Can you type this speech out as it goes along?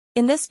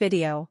In this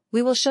video,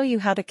 we will show you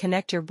how to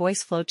connect your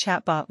Voiceflow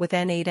chatbot with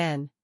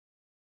n8n.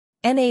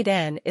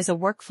 n8n is a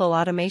workflow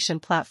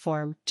automation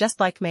platform just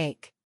like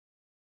Make.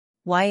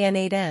 Why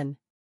n8n?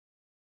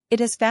 It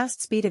has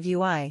fast speed of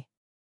UI.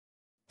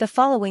 The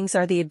followings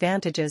are the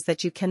advantages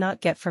that you cannot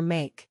get from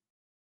Make.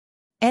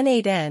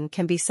 n8n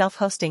can be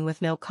self-hosting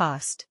with no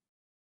cost.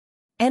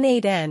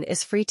 n8n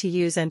is free to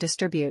use and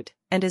distribute,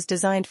 and is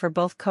designed for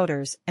both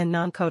coders and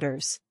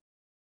non-coders.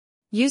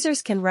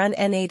 Users can run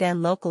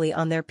n8n locally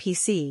on their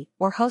PC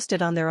or host it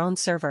on their own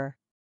server.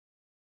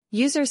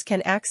 Users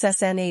can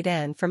access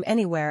n8n from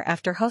anywhere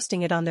after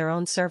hosting it on their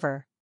own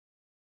server.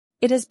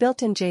 It is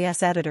built in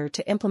JS editor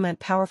to implement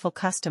powerful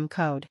custom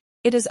code.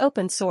 It is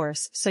open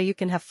source so you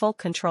can have full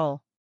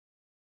control.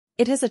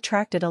 It has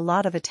attracted a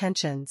lot of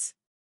attentions.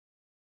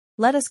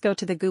 Let us go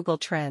to the Google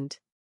trend.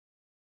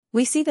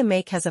 We see the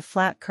Make has a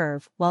flat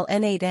curve while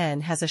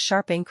n8n has a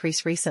sharp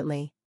increase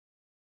recently.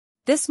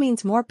 This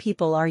means more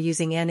people are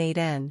using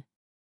n8n.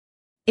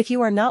 If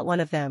you are not one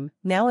of them,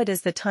 now it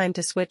is the time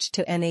to switch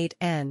to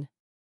n8n.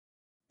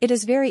 It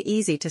is very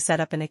easy to set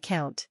up an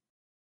account.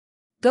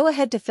 Go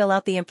ahead to fill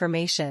out the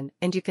information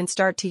and you can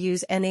start to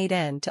use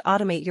n8n to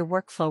automate your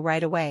workflow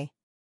right away.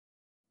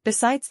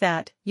 Besides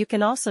that, you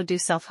can also do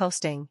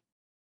self-hosting.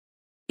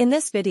 In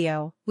this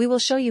video, we will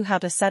show you how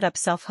to set up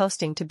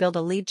self-hosting to build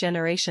a lead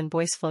generation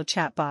Voiceflow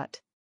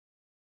chatbot.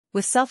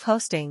 With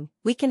self-hosting,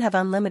 we can have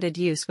unlimited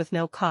use with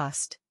no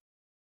cost.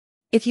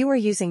 If you are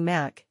using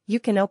Mac, you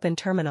can open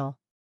Terminal.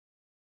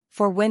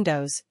 For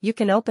Windows, you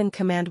can open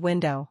Command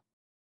Window.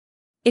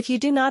 If you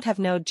do not have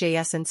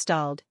Node.js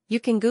installed, you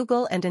can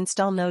Google and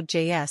install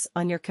Node.js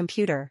on your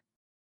computer.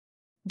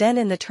 Then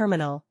in the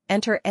terminal,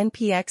 enter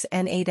npx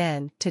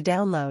n8n to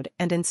download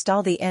and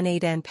install the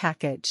n8n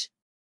package.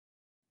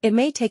 It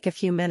may take a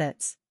few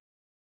minutes.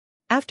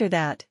 After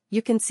that,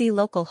 you can see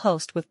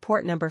localhost with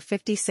port number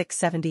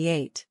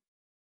 5678.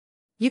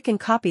 You can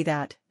copy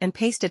that and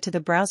paste it to the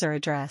browser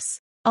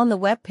address. On the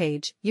web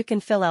page, you can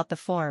fill out the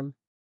form.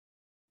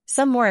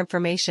 Some more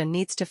information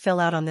needs to fill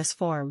out on this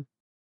form.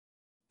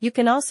 You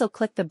can also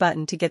click the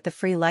button to get the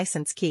free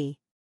license key.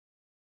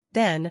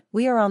 Then,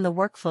 we are on the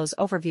Workflows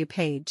overview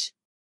page.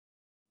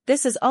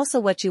 This is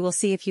also what you will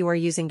see if you are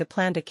using the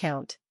planned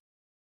account.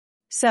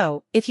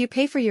 So, if you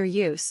pay for your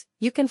use,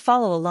 you can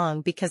follow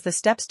along because the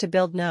steps to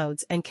build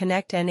nodes and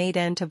connect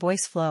n8n to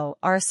Voiceflow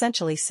are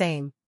essentially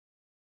same.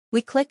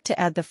 We click to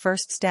add the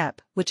first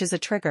step, which is a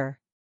trigger.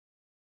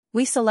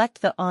 We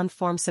select the On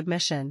Form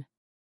Submission.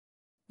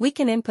 We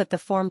can input the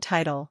form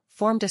title,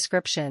 form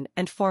description,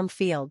 and form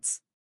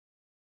fields.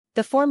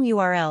 The form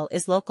URL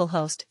is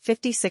localhost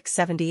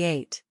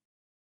 5678.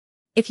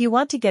 If you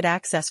want to get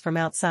access from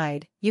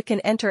outside, you can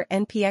enter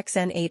npx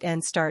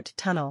n8n start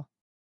tunnel.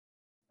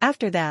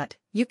 After that,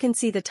 you can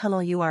see the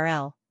tunnel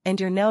URL, and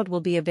your node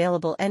will be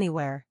available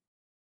anywhere.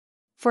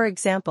 For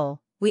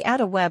example, we add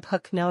a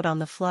webhook node on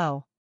the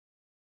flow.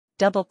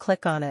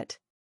 Double-click on it.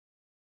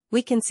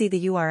 We can see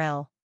the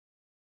URL.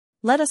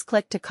 Let us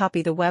click to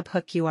copy the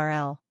webhook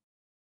URL.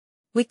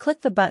 We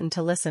click the button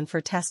to listen for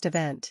test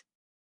event.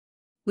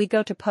 We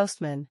go to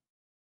Postman.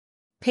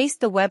 Paste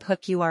the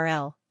webhook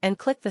URL, and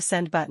click the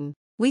send button.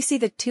 We see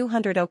the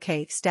 200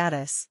 OK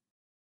status.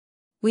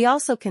 We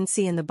also can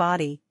see in the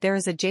body, there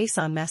is a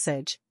JSON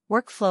message,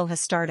 workflow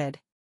has started.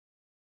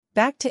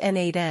 Back to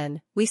n8n,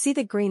 we see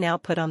the green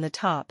output on the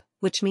top,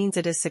 which means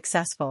it is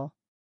successful.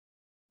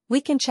 We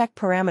can check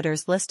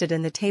parameters listed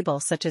in the table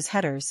such as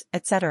headers,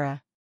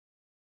 etc.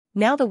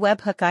 Now the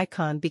webhook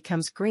icon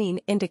becomes green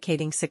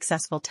indicating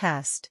successful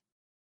test.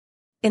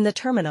 In the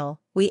terminal,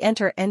 we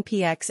enter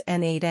npx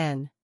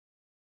n8n.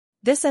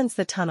 This ends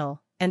the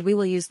tunnel, and we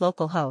will use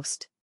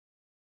localhost.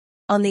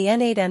 On the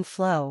n8n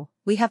flow,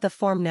 we have the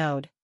form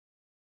node.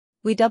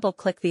 We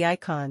double-click the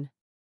icon.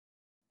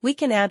 We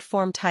can add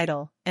form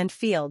title and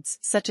fields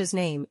such as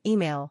name,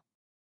 email.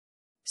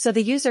 So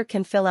the user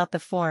can fill out the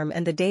form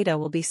and the data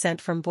will be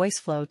sent from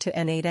Voiceflow to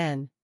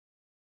n8n.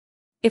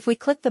 If we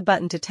click the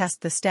button to test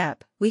the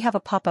step, we have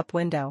a pop-up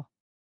window.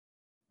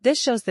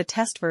 This shows the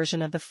test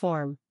version of the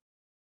form.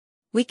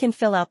 We can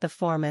fill out the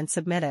form and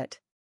submit it.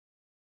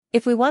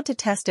 If we want to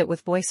test it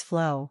with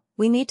Voiceflow,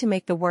 we need to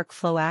make the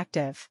workflow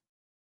active.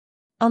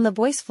 On the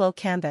Voiceflow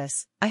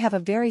canvas, I have a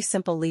very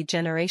simple lead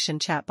generation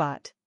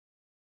chatbot.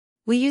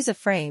 We use a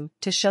frame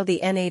to show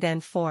the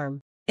n8n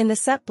form. In the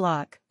set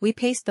block, we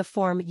paste the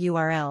form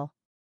URL.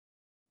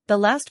 The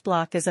last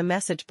block is a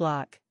message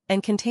block,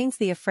 and contains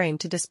the iframe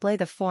to display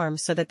the form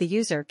so that the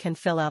user can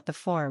fill out the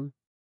form.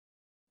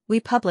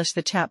 We publish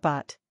the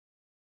chatbot.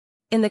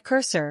 In the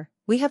cursor,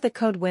 we have the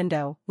code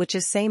window, which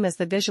is same as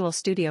the Visual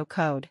Studio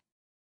Code.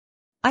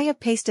 I have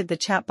pasted the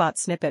chatbot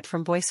snippet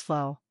from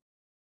Voiceflow.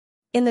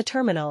 In the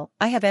terminal,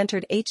 I have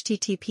entered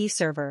HTTP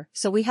server,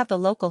 so we have the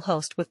local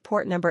host with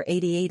port number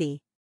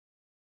 8080.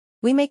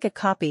 We make a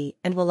copy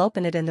and will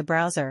open it in the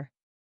browser.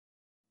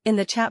 In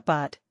the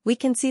chatbot, we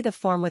can see the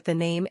form with the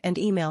name and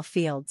email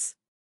fields.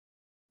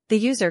 The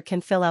user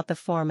can fill out the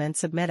form and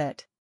submit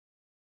it.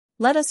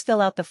 Let us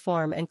fill out the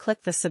form and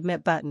click the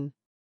Submit button.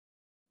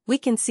 We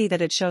can see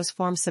that it shows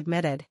form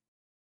submitted.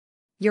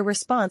 your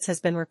response has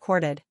been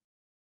recorded.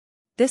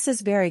 This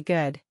is very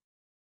good.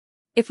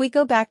 If we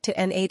go back to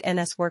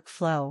n8n's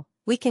workflow,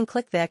 we can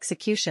click the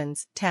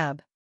Executions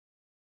tab.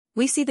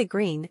 We see the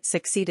green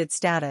succeeded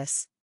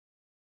status.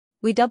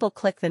 We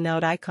double-click the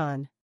node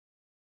icon.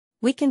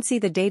 We can see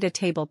the data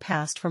table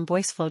passed from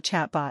Voiceflow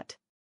chatbot.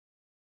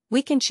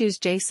 We can choose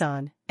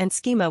JSON and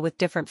schema with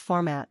different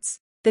formats.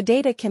 The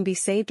data can be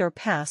saved or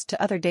passed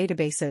to other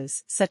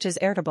databases, such as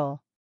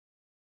Airtable.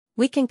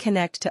 We can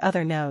connect to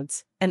other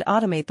nodes and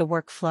automate the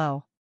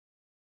workflow.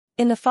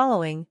 In the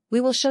following,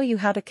 we will show you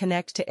how to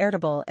connect to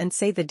Airtable and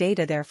save the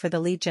data there for the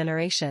lead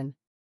generation.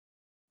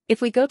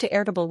 If we go to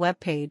Airtable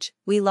webpage,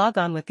 we log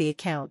on with the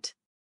account.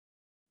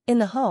 In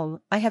the home,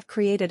 I have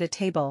created a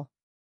table.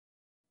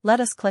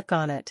 Let us click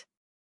on it.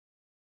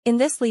 In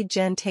this lead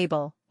gen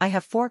table, I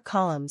have 4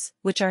 columns,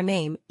 which are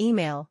name,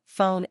 email,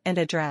 phone, and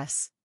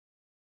address.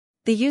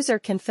 The user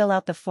can fill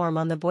out the form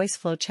on the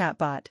Voiceflow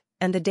chatbot,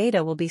 and the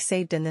data will be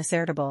saved in this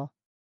Airtable.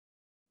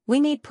 We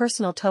need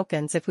personal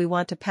tokens if we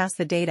want to pass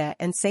the data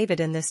and save it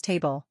in this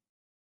table.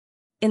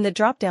 In the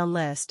drop-down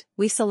list,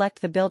 we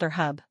select the Builder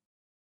Hub.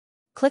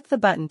 Click the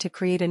button to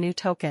create a new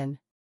token.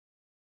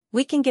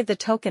 We can give the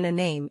token a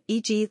name,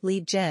 e.g.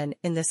 lead gen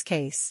in this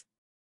case.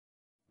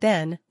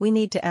 Then, we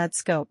need to add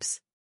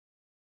scopes.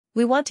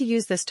 We want to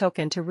use this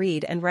token to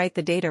read and write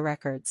the data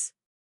records.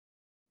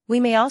 We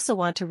may also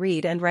want to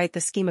read and write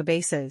the schema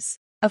bases.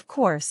 Of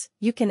course,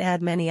 you can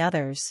add many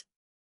others.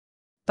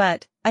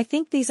 But, I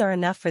think these are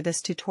enough for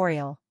this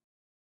tutorial.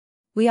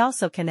 We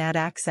also can add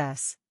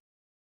access.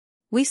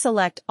 We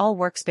select all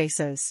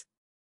workspaces.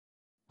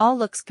 All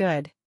looks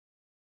good.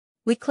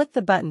 We click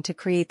the button to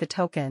create the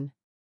token.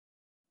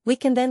 We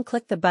can then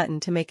click the button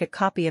to make a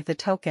copy of the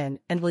token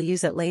and we'll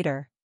use it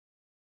later.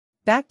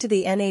 Back to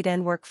the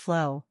n8n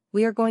workflow,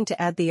 we are going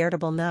to add the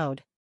Airtable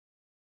node.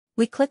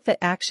 We click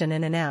the action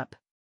in an app.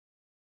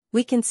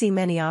 We can see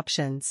many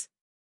options.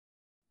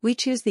 We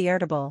choose the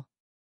Airtable.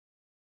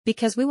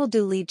 Because we will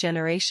do lead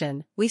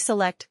generation, we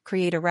select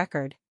Create a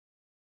Record.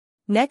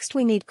 Next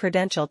we need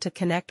credential to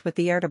connect with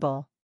the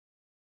Airtable.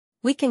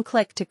 We can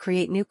click to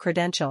create new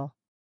credential.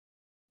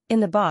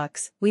 In the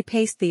box, we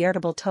paste the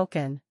Airtable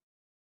token.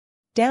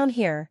 Down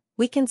here,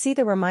 we can see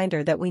the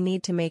reminder that we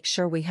need to make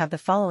sure we have the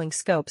following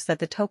scopes that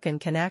the token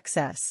can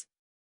access.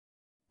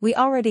 We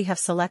already have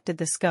selected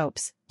the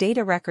scopes,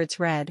 data records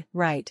read,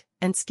 write,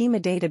 and schema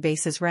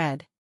databases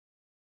read.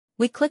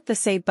 We click the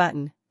Save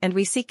button, and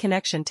we see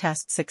connection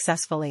test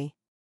successfully.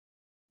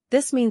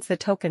 This means the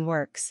token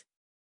works.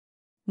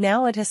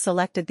 Now it has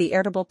selected the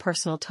Airtable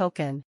personal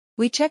token.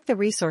 We check the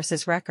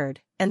resources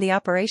record, and the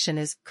operation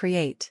is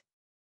create.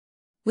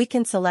 We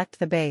can select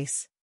the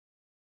base.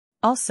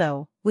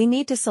 Also, we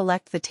need to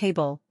select the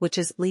table, which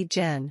is lead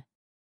gen.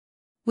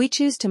 We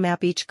choose to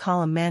map each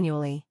column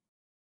manually.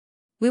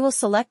 We will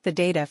select the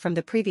data from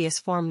the previous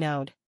form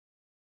node.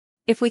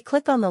 If we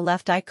click on the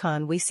left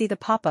icon, we see the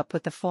pop-up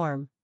with the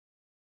form.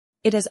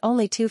 It has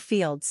only 2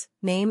 fields,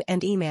 name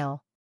and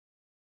email.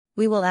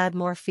 We will add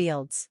more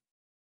fields.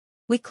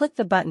 We click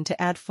the button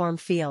to add form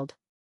field.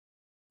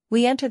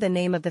 We enter the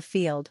name of the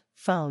field,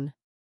 phone.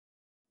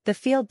 The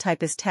field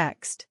type is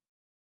text.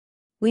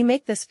 We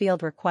make this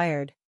field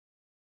required.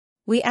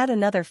 We add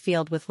another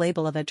field with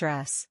label of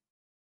address.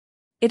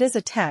 It is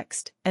a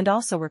text, and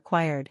also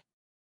required.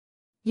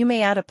 You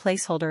may add a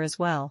placeholder as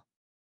well.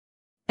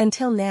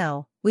 Until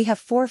now, we have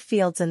 4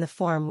 fields in the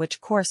form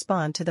which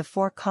correspond to the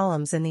 4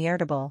 columns in the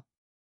Airtable.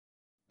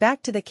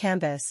 Back to the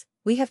canvas,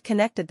 we have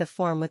connected the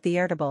form with the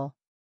Airtable.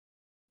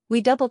 We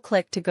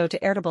double-click to go to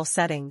Airtable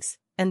settings,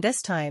 and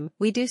this time,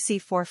 we do see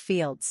 4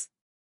 fields.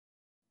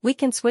 We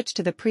can switch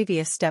to the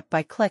previous step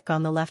by click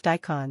on the left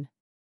icon.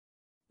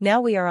 Now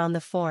we are on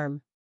the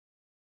form.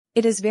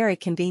 It is very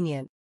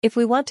convenient. If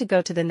we want to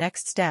go to the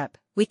next step,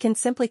 we can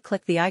simply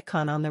click the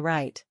icon on the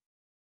right.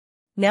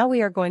 Now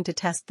we are going to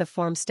test the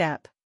form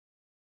step.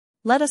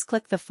 Let us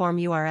click the form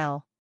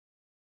URL.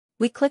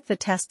 We click the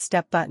test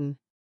step button.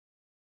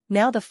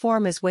 Now the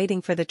form is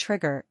waiting for the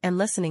trigger and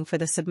listening for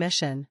the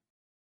submission.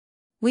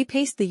 We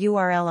paste the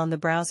URL on the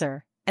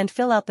browser, and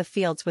fill out the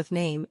fields with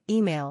name,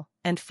 email,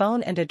 and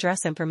phone and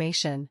address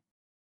information.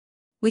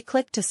 We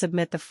click to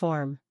submit the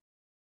form.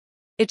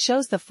 It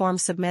shows the form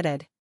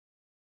submitted.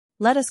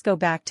 Let us go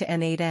back to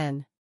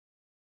n8n.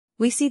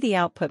 We see the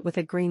output with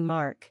a green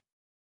mark.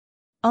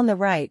 On the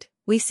right,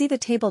 we see the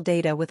table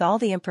data with all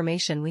the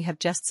information we have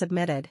just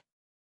submitted.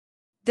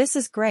 This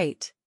is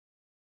great.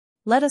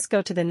 Let us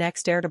go to the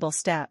next Airtable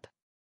step.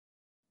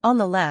 On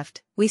the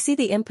left, we see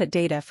the input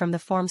data from the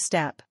form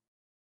step.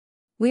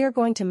 We are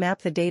going to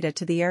map the data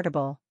to the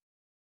Airtable.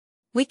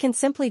 We can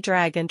simply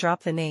drag and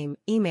drop the name,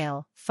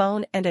 email,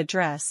 phone, and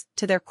address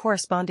to their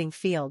corresponding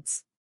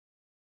fields.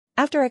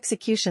 After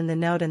execution, the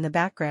node in the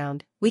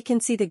background, we can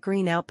see the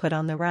green output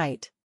on the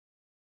right.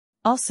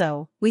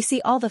 Also, we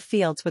see all the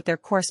fields with their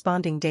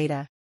corresponding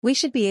data. We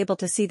should be able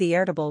to see the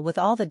Airtable with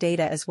all the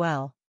data as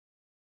well.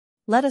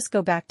 Let us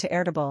go back to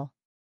Airtable.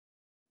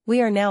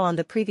 We are now on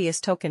the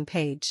previous token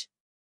page.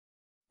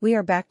 We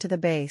are back to the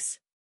base.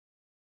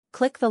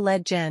 Click the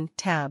Lead Gen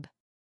tab.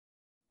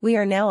 We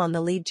are now on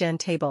the lead gen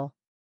table.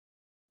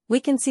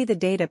 We can see the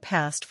data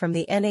passed from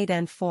the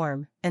n8n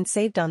form and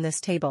saved on this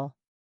table.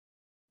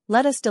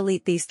 Let us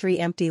delete these 3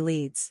 empty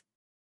leads.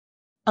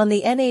 On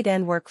the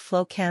n8n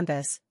workflow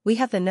canvas, we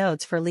have the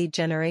nodes for lead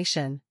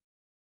generation.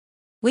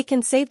 We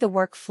can save the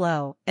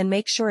workflow and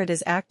make sure it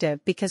is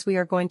active because we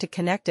are going to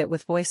connect it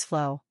with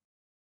Voiceflow.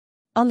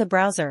 On the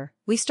browser,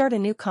 we start a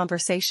new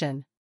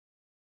conversation.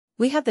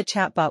 We have the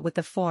chatbot with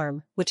the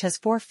form, which has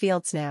 4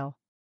 fields now.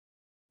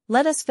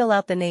 Let us fill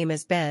out the name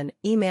as Ben,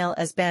 email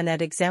as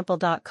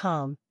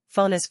ben@example.com,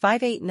 phone as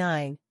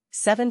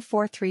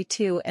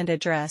 589-7432 and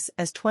address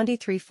as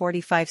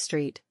 2345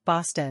 Street,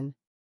 Boston.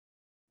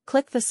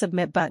 Click the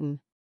Submit button.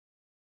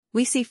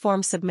 We see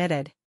form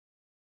submitted.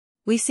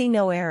 We see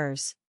no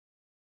errors.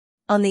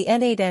 On the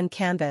n8n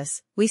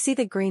canvas, we see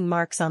the green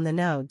marks on the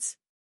nodes.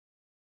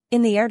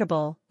 In the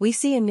Airtable, we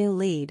see a new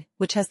lead,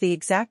 which has the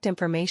exact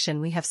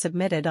information we have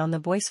submitted on the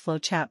Voiceflow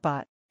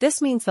chatbot.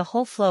 This means the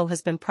whole flow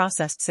has been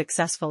processed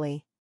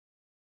successfully.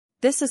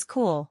 This is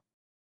cool.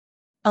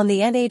 On the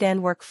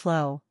n8n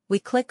workflow, we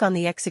click on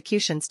the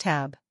Executions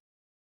tab.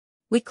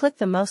 We click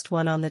the most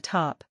one on the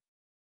top.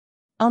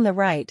 On the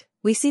right,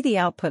 we see the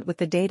output with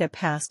the data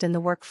passed in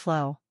the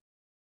workflow.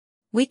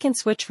 We can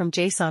switch from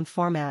JSON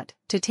format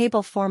to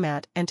table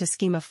format and to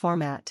schema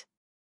format.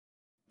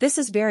 This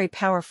is very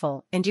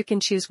powerful, and you can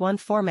choose one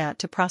format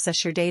to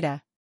process your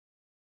data.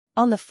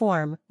 On the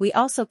form, we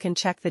also can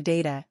check the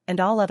data and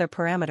all other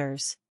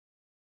parameters.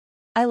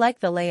 I like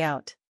the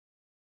layout.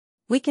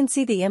 We can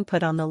see the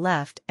input on the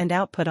left and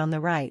output on the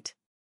right.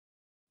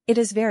 It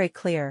is very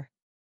clear.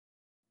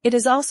 It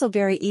is also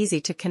very easy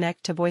to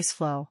connect to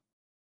Voiceflow.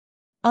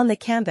 On the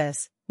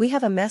canvas, we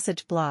have a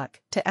message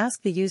block to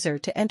ask the user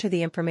to enter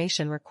the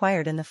information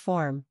required in the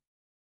form.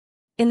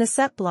 In the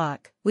set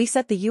block, we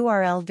set the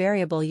URL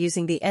variable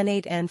using the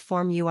n8n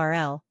form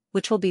URL,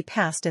 which will be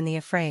passed in the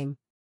iframe.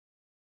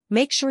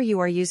 Make sure you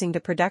are using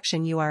the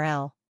production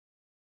URL.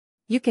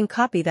 You can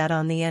copy that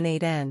on the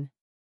n8n.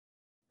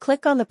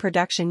 Click on the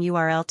production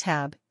URL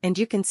tab, and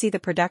you can see the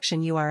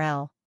production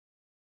URL.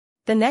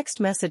 The next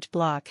message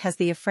block has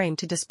the iframe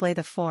to display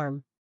the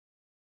form.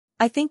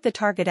 I think the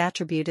target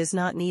attribute is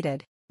not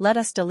needed. Let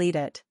us delete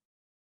it.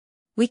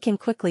 We can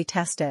quickly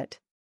test it.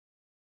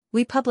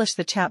 We publish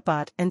the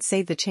chatbot and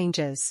save the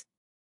changes.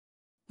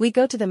 We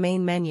go to the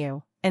main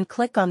menu and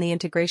click on the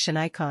integration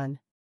icon.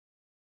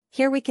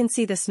 Here we can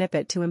see the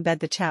snippet to embed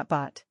the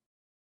chatbot.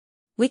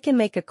 We can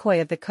make a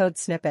COI of the code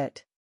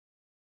snippet.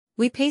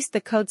 We paste the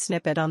code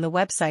snippet on the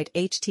website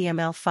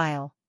HTML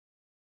file.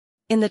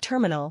 In the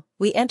terminal,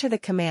 we enter the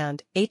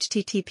command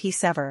http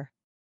server.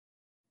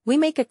 We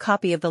make a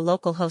copy of the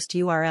localhost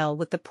URL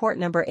with the port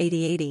number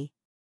 8080.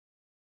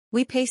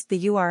 We paste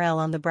the URL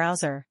on the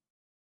browser.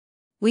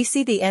 We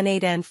see the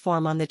n8n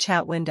form on the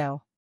chat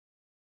window.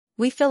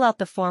 We fill out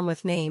the form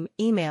with name,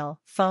 email,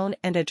 phone,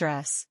 and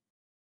address.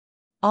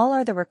 All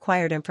are the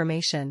required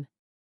information.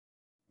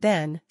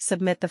 Then,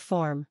 submit the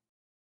form.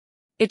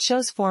 It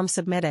shows form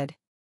submitted.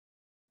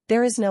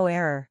 There is no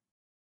error.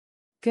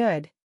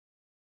 Good.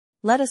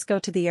 Let us go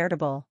to the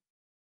Airtable.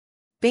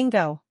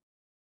 Bingo!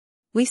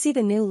 We see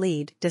the new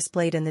lead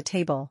displayed in the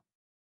table.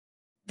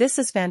 This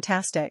is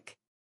fantastic.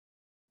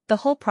 The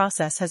whole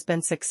process has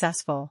been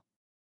successful.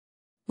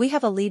 We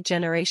have a lead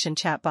generation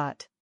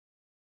chatbot.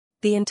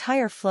 The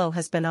entire flow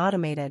has been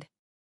automated.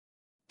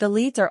 The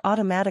leads are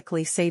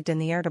automatically saved in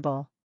the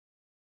Airtable.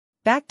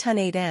 Back to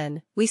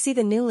n8n, we see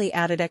the newly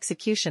added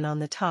execution on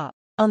the top.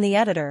 On the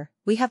editor,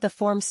 we have the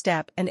form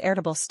step and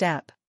Airtable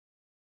step.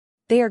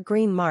 They are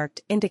green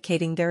marked,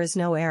 indicating there is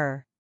no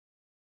error.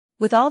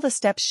 With all the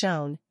steps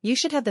shown, you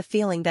should have the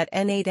feeling that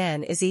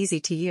n8n is easy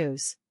to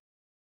use.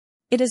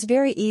 It is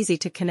very easy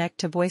to connect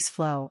to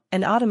Voiceflow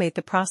and automate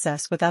the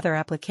process with other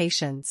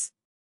applications.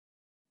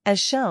 As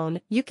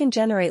shown, you can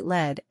generate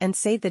lead and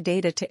save the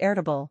data to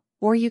Airtable,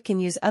 or you can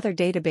use other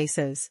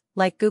databases,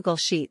 like Google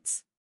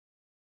Sheets.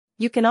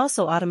 You can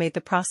also automate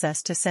the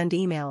process to send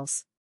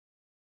emails.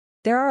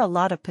 There are a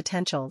lot of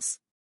potentials.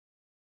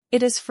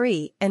 It is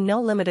free and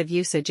no limit of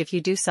usage if you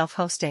do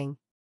self-hosting.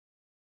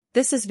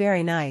 This is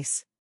very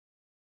nice.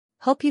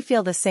 Hope you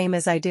feel the same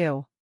as I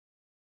do.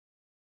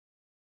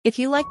 If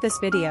you like this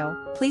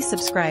video, please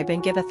subscribe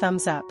and give a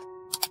thumbs up.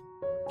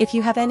 If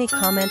you have any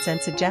comments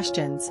and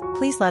suggestions,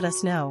 please let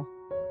us know.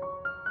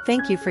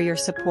 Thank you for your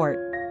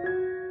support.